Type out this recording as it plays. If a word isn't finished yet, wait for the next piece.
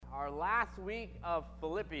our last week of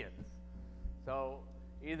Philippians. So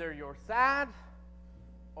either you're sad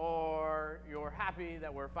or you're happy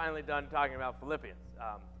that we're finally done talking about Philippians.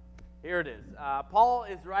 Here it is. Paul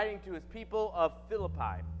is writing to his people of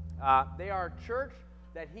Philippi. They are a church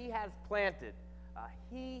that he has planted.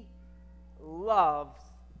 He loves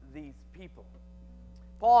these people.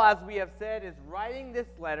 Paul, as we have said, is writing this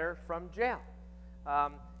letter from jail.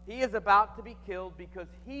 He is about to be killed because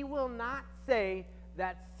he will not say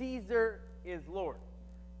that Caesar is Lord.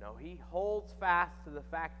 No, he holds fast to the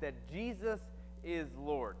fact that Jesus is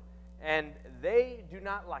Lord. And they do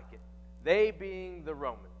not like it. They being the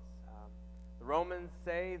Romans. The Romans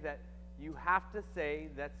say that you have to say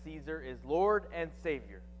that Caesar is Lord and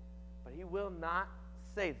Savior. But he will not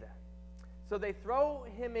say that. So they throw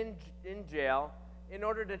him in jail in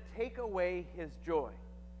order to take away his joy.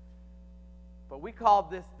 But we call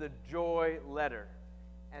this the joy letter.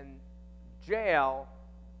 And jail,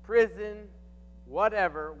 prison,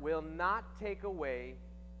 whatever, will not take away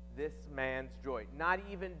this man's joy. Not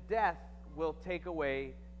even death will take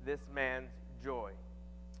away this man's joy.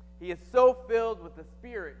 He is so filled with the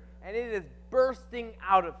Spirit, and it is bursting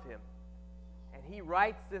out of him. And he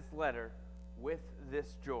writes this letter with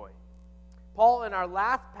this joy. Paul, in our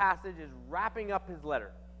last passage, is wrapping up his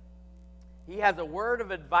letter. He has a word of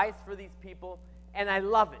advice for these people, and I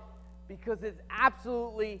love it because it's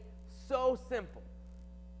absolutely so simple.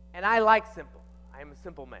 And I like simple. I am a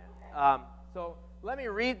simple man. So let me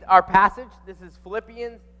read our passage. This is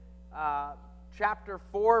Philippians chapter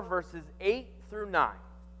 4, verses 8 through 9.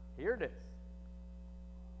 Here it is.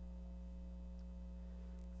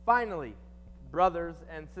 Finally, brothers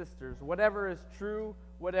and sisters, whatever is true,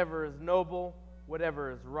 whatever is noble,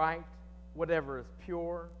 whatever is right, whatever is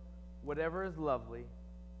pure, whatever is lovely,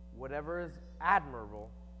 whatever is admirable,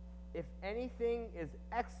 if anything is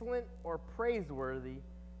excellent or praiseworthy,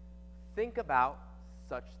 think about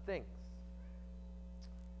such things.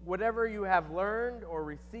 Whatever you have learned or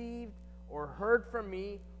received or heard from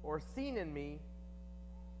me or seen in me,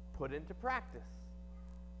 put into practice.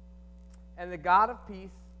 And the God of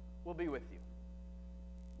peace will be with you.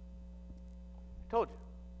 I told you.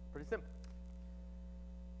 Pretty simple.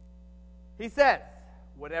 He says,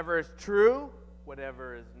 whatever is true,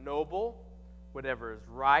 whatever is noble, whatever is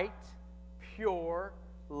right, pure,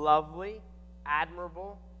 lovely,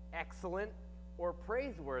 admirable, excellent, or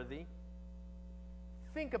praiseworthy,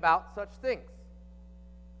 think about such things.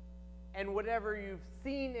 And whatever you've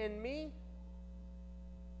seen in me,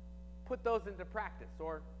 put those into practice,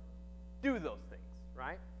 or do those things,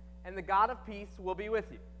 right? And the God of peace will be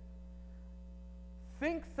with you.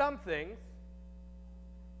 Think some things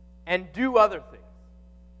and do other things.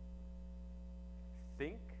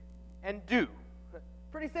 Think and do.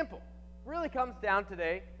 Pretty simple. Really comes down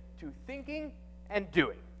today to thinking and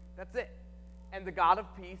doing. That's it. And the God of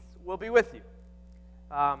peace will be with you.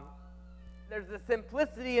 There's a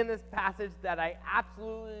simplicity in this passage that I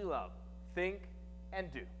absolutely love. Think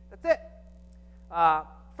and do. That's it.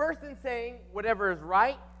 First, in saying whatever is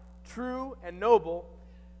right, true, and noble,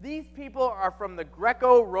 these people are from the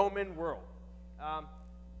Greco-Roman world.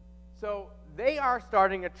 So they are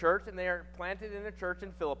starting a church, and they are planted in a church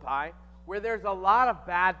in Philippi where there's a lot of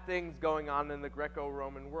bad things going on in the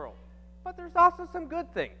Greco-Roman world. But there's also some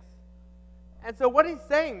good things. And so what he's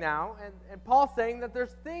saying now, and Paul's saying that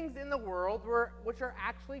there's things in the world which are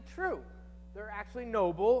actually true. They're actually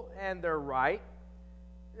noble, and they're right.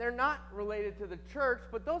 They're not related to the church,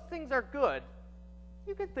 but those things are good.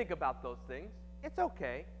 You can think about those things. It's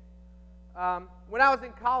okay. When I was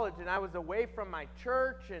in college and I was away from my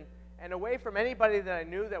church and away from anybody that I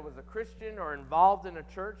knew that was a Christian or involved in a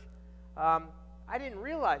church, I didn't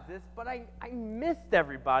realize this, but I missed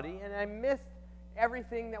everybody, and I missed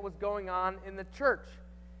everything that was going on in the church.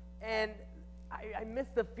 And I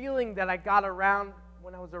missed the feeling that I got around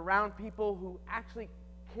when I was around people who actually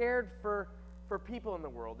cared for people in the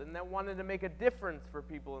world and that wanted to make a difference for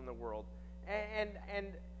people in the world. And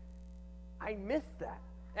I missed that.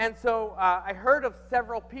 And so I heard of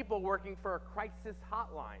several people working for a crisis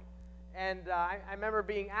hotline. And I remember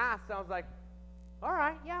being asked, and I was like, all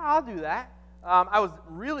right, yeah, I'll do that. I was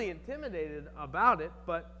really intimidated about it,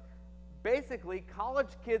 but basically college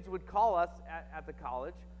kids would call us at the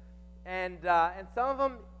college, and some of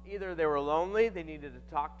them, either they were lonely, they needed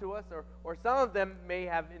to talk to us, or some of them may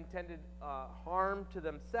have intended harm to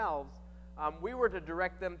themselves. We were to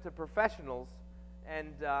direct them to professionals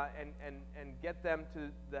and get them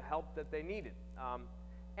to the help that they needed.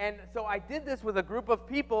 And so I did this with a group of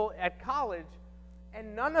people at college,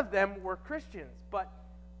 and none of them were Christians, but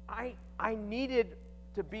I needed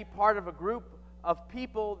to be part of a group of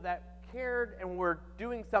people that cared and were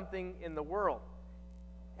doing something in the world.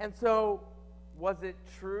 And so, was it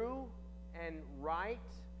true and right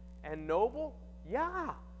and noble?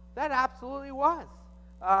 Yeah, that absolutely was.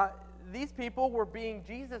 These people were being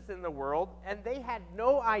Jesus in the world, and they had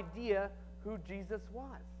no idea who Jesus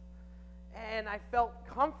was. And I felt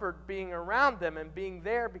comfort being around them and being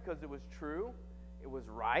there because it was true, it was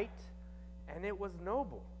right, and it was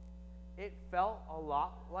noble. It felt a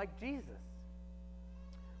lot like Jesus.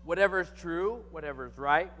 Whatever is true, whatever is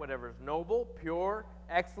right, whatever is noble, pure,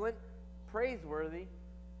 excellent, praiseworthy,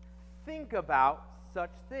 think about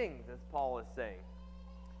such things, as Paul is saying.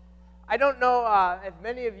 I don't know if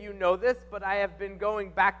many of you know this, but I have been going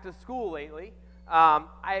back to school lately. I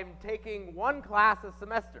am taking one class a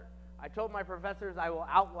semester. I told my professors I will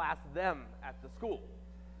outlast them at the school.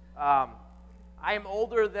 I am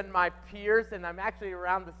older than my peers, and I'm actually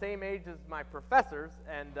around the same age as my professors,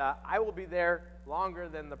 and I will be there longer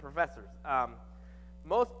than the professors.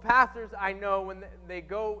 Most pastors I know, when they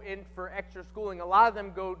go in for extra schooling, a lot of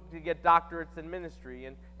them go to get doctorates in ministry,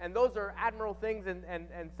 and those are admirable things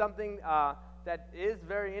and something that is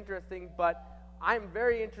very interesting, but I'm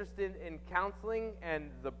very interested in counseling and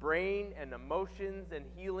the brain and emotions and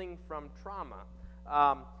healing from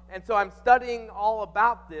trauma. And so I'm studying all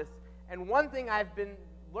about this, and one thing I've been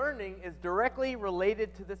learning is directly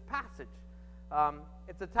related to this passage.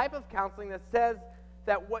 It's a type of counseling that says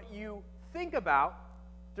that what you think about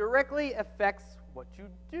directly affects what you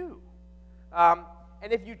do.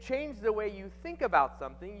 And if you change the way you think about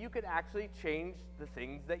something, you could actually change the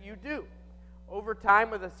things that you do. Over time,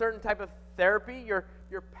 with a certain type of therapy, your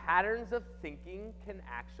patterns of thinking can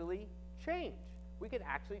actually change. We can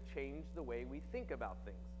actually change the way we think about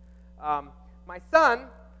things. My son,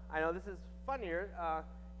 I know this is funnier,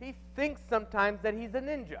 he thinks sometimes that he's a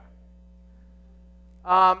ninja.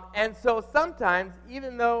 And so sometimes,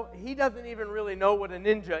 even though he doesn't even really know what a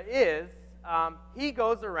ninja is, he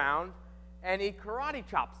goes around and he karate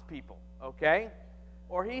chops people, okay?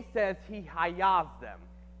 Or he says he hayas them.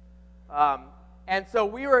 And so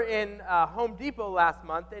we were in Home Depot last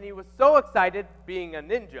month, and he was so excited, being a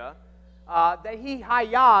ninja, that he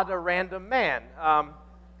haya'd a random man.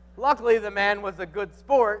 Luckily, the man was a good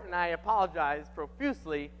sport, and I apologize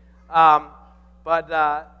profusely. But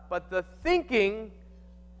the thinking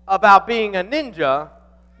about being a ninja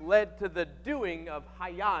led to the doing of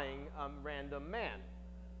hayaing a random man.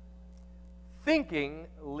 Thinking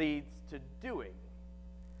leads to doing.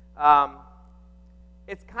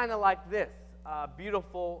 It's kind of like this. A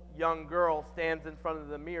beautiful young girl stands in front of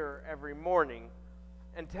the mirror every morning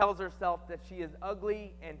and tells herself that she is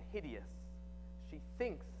ugly and hideous. She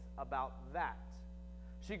thinks about that.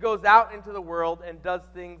 She goes out into the world and does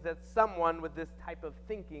things that someone with this type of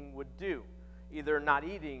thinking would do, either not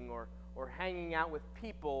eating or hanging out with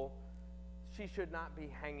people she should not be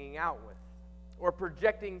hanging out with, or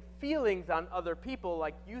projecting feelings on other people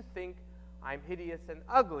like, you think I'm hideous and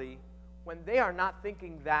ugly, when they are not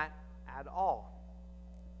thinking that at all.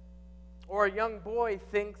 Or a young boy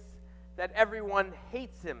thinks that everyone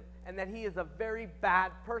hates him and that he is a very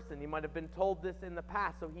bad person. He might have been told this in the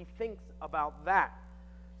past, so he thinks about that.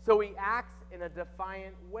 So he acts in a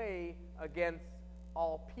defiant way against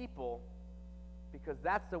all people because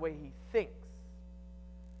that's the way he thinks.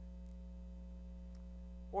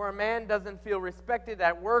 Or a man doesn't feel respected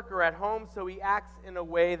at work or at home, so he acts in a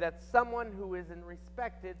way that someone who isn't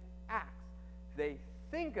respected acts. They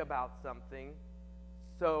think about something,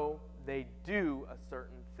 so they do a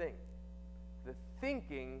certain thing. The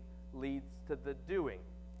thinking leads to the doing.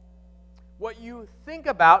 What you think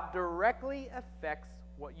about directly affects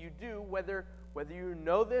what you do, whether you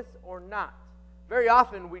know this or not. Very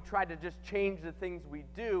often we try to just change the things we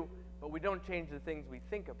do, but we don't change the things we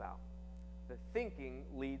think about. The thinking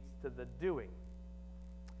leads to the doing.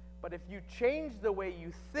 But if you change the way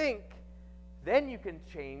you think, then you can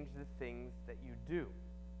change the things that you do.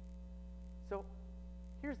 So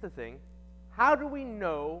here's the thing. How do we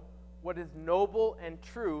know what is noble and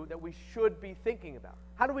true that we should be thinking about?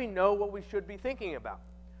 How do we know what we should be thinking about?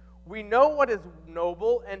 We know what is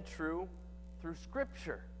noble and true through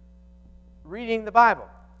Scripture, reading the Bible,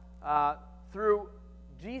 through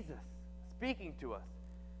Jesus speaking to us,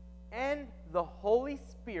 and the Holy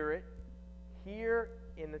Spirit here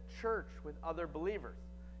in the church with other believers.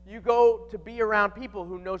 You go to be around people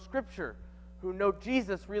who know Scripture, who know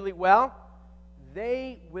Jesus really well,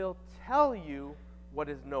 they will tell you what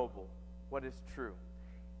is noble, what is true.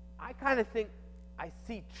 I kind of think I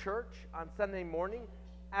see church on Sunday morning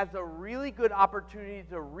as a really good opportunity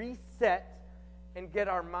to reset and get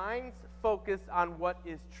our minds focused on what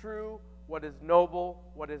is true, what is noble,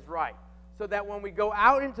 what is right. so that when we go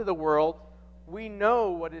out into the world, we know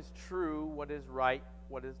what is true, what is right,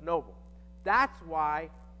 what is noble. That's why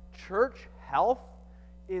church health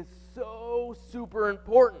is so super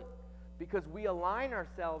important, because we align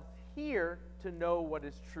ourselves here to know what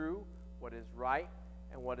is true, what is right,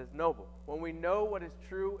 and what is noble. When we know what is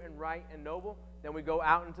true and right and noble, then we go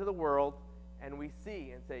out into the world and we see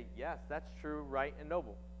and say, yes, that's true, right, and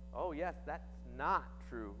noble. Oh, yes, that's not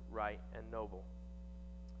true, right, and noble.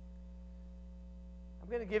 I'm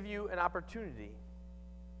going to give you an opportunity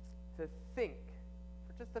to think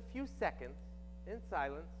for just a few seconds in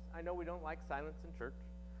silence. I know we don't like silence in church.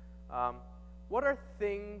 What are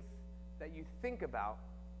things that you think about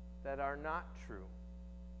that are not true,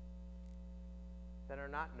 that are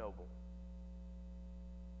not noble,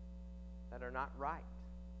 that are not right?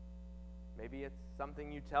 Maybe it's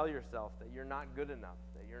something you tell yourself, that you're not good enough,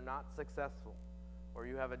 that you're not successful, or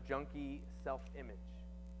you have a junky self-image.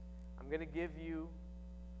 I'm going to give you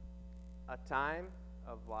a time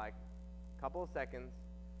of like a couple of seconds.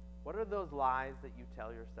 What are those lies that you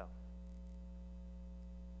tell yourself?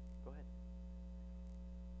 Go ahead.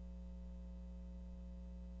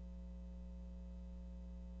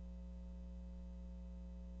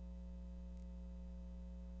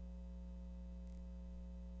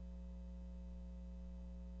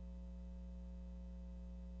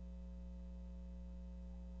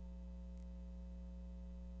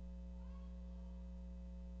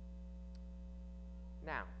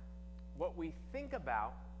 Now, what we think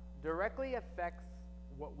about directly affects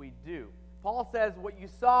what we do. Paul says, what you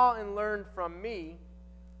saw and learned from me,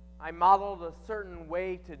 I modeled a certain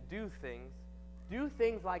way to do things. Do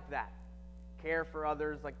things like that. Care for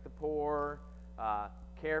others like the poor,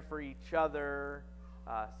 care for each other,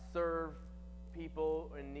 serve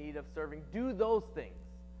people in need of serving. Do those things.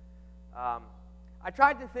 I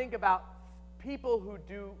tried to think about people who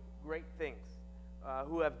do great things,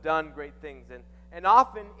 who have done great things. And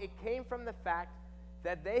often it came from the fact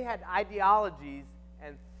that they had ideologies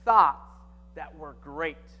and thoughts that were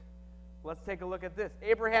great. Let's take a look at this.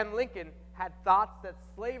 Abraham Lincoln had thoughts that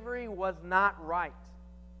slavery was not right.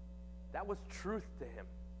 That was truth to him.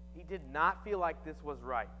 He did not feel like this was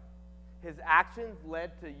right. His actions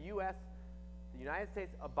led to the United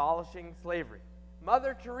States, abolishing slavery.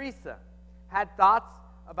 Mother Teresa had thoughts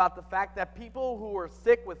about the fact that people who were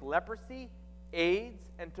sick with leprosy, AIDS,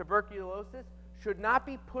 and tuberculosis should not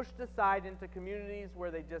be pushed aside into communities where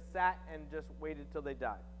they just sat and just waited till they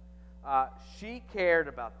died. She cared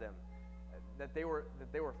about them, that they were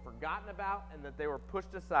forgotten about and that they were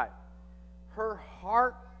pushed aside. Her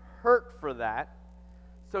heart hurt for that,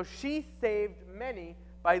 so she saved many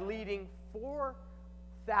by leading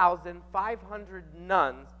 4,500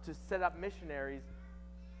 nuns to set up missionaries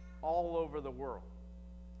all over the world.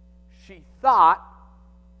 She thought,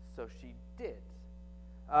 so she did.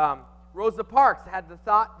 Rosa Parks had the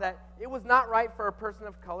thought that it was not right for a person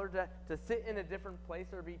of color to sit in a different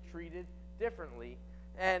place or be treated differently.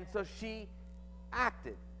 And so she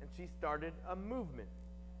acted, and she started a movement.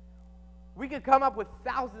 We could come up with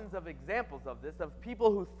thousands of examples of this, of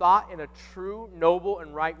people who thought in a true, noble,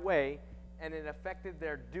 and right way, and it affected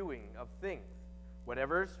their doing of things.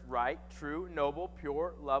 Whatever is right, true, noble,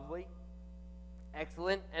 pure, lovely,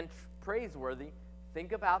 excellent, and praiseworthy,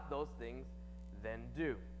 think about those things, then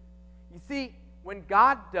do. You see, when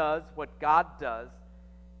God does what God does,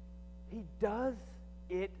 He does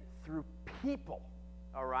it through people,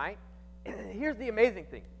 all right? Here's the amazing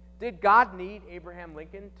thing. Did God need Abraham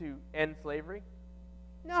Lincoln to end slavery?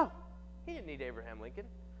 No, He didn't need Abraham Lincoln.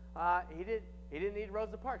 He didn't need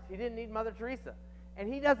Rosa Parks. He didn't need Mother Teresa.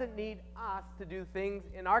 And He doesn't need us to do things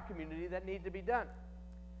in our community that need to be done.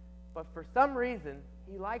 But for some reason,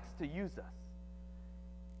 He likes to use us.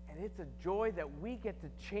 And it's a joy that we get to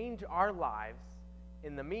change our lives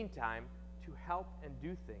in the meantime to help and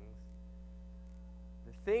do things.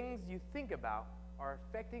 The things you think about are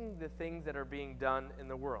affecting the things that are being done in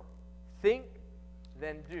the world. Think,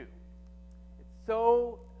 then do. It's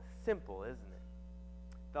so simple, isn't it?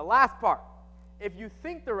 The last part. If you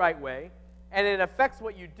think the right way, and it affects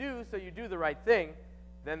what you do, so you do the right thing,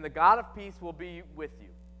 then the God of peace will be with you.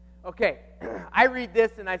 Okay, I read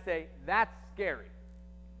this and I say, that's scary.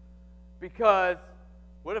 Because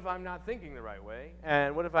what if I'm not thinking the right way?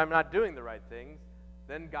 And what if I'm not doing the right things?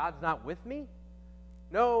 Then God's not with me?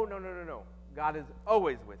 No. God is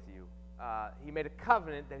always with you. He made a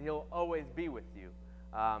covenant that He'll always be with you.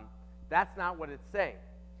 That's not what it's saying.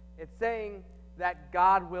 It's saying that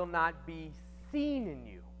God will not be seen in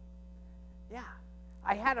you. Yeah.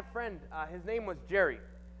 I had a friend, his name was Jerry.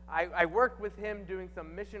 I worked with him doing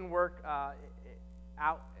some mission work out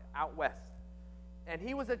west. and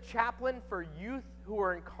he was a chaplain for youth who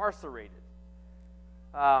were incarcerated.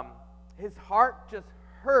 His heart just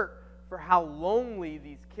hurt for how lonely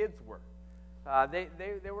these kids were.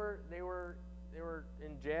 They were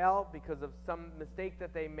in jail because of some mistake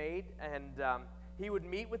that they made, and he would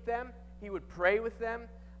meet with them. He would pray with them.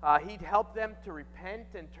 He'd help them to repent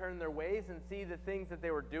and turn their ways and see the things that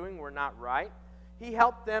they were doing were not right. He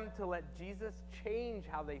helped them to let Jesus change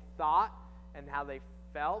how they thought and how they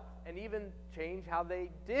felt, and even change how they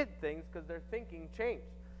did things because their thinking changed.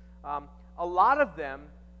 A lot of them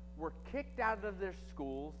were kicked out of their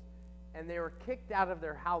schools, and they were kicked out of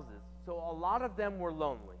their houses. So a lot of them were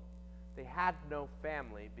lonely. They had no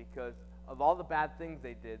family because of all the bad things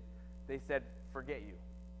they did. They said, forget you.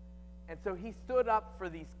 And so he stood up for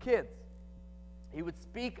these kids. He would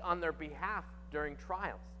speak on their behalf during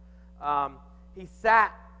trials. He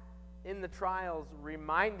sat in the trials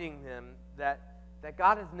reminding them that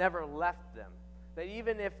God has never left them. That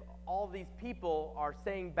even if all these people are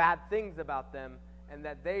saying bad things about them and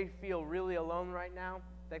that they feel really alone right now,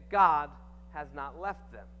 that God has not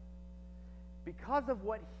left them. Because of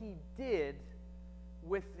what he did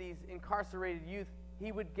with these incarcerated youth,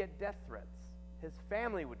 he would get death threats. His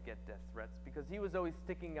family would get death threats because he was always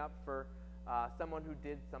sticking up for someone who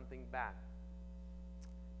did something bad.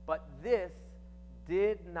 But this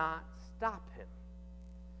did not stop him.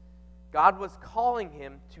 God was calling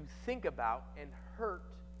him to think about and hurt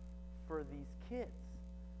for these kids.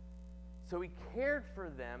 So he cared for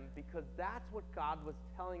them because that's what God was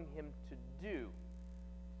telling him to do.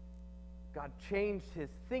 God changed his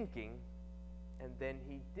thinking, and then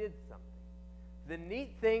he did something. The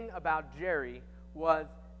neat thing about Jerry was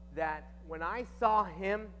that when I saw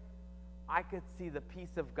him, I could see the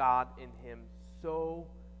peace of God in him so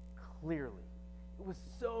clearly. It was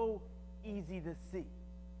so easy to see.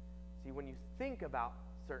 See, when you think about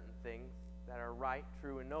certain things that are right,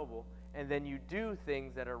 true, and noble, and then you do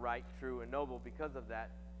things that are right, true, and noble because of that,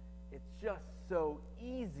 it's just so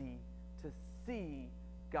easy to see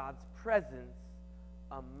God's presence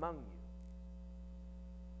among you.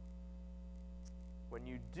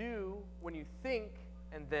 When you think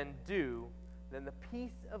and then do, then the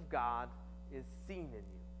peace of God is seen in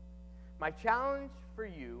you. My challenge for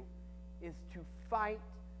you is to fight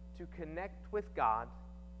to connect with God,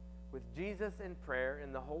 with Jesus in prayer,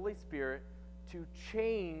 and the Holy Spirit, to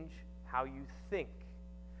change how you think.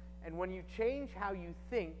 And when you change how you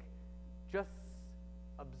think, just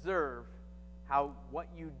observe how what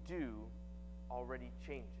you do already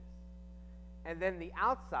changes. And then the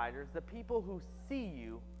outsiders, the people who see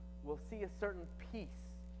you, will see a certain peace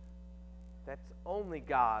that's only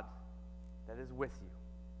God that is with you.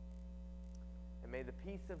 And may the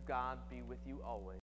peace of God be with you always.